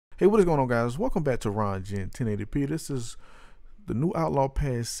Hey, what is going on, guys? Welcome back to Ron Gen 1080p. This is the new Outlaw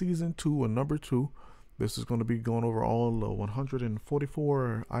Pass Season 2 and Number 2. This is going to be going over all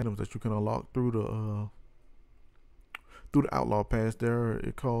 144 items that you can unlock through the Outlaw Pass. There,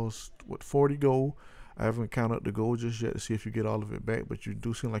 it costs what, 40 gold. I haven't counted the gold just yet to see if you get all of it back, but you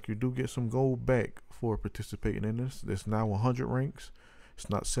do seem like you do get some gold back for participating in this. There's now 100 ranks. It's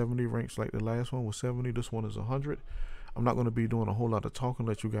not 70 ranks like the last one was 70. This one is 100. I'm not going to be doing a whole lot of talking.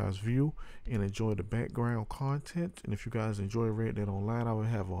 Let you guys view and enjoy the background content. And if you guys enjoy Red Dead Online, I will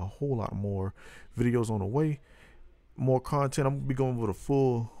have a whole lot more videos on the way. More content. I'm going to be going over the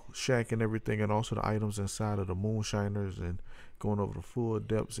full shack and everything, and also the items inside of the Moonshiners, and going over the full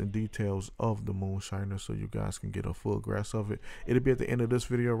depths and details of the Moonshiners so you guys can get a full grasp of it. It'll be at the end of this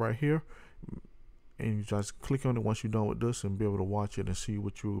video right here. And you just click on it once you're done with this and be able to watch it and see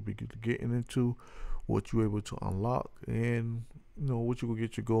what you will be getting into, what you're able to unlock, and what you will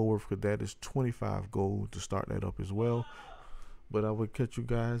get your gold worth, because that is 25 gold to start that up as well. But I will catch you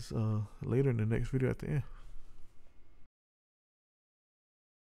guys later in the next video at the end.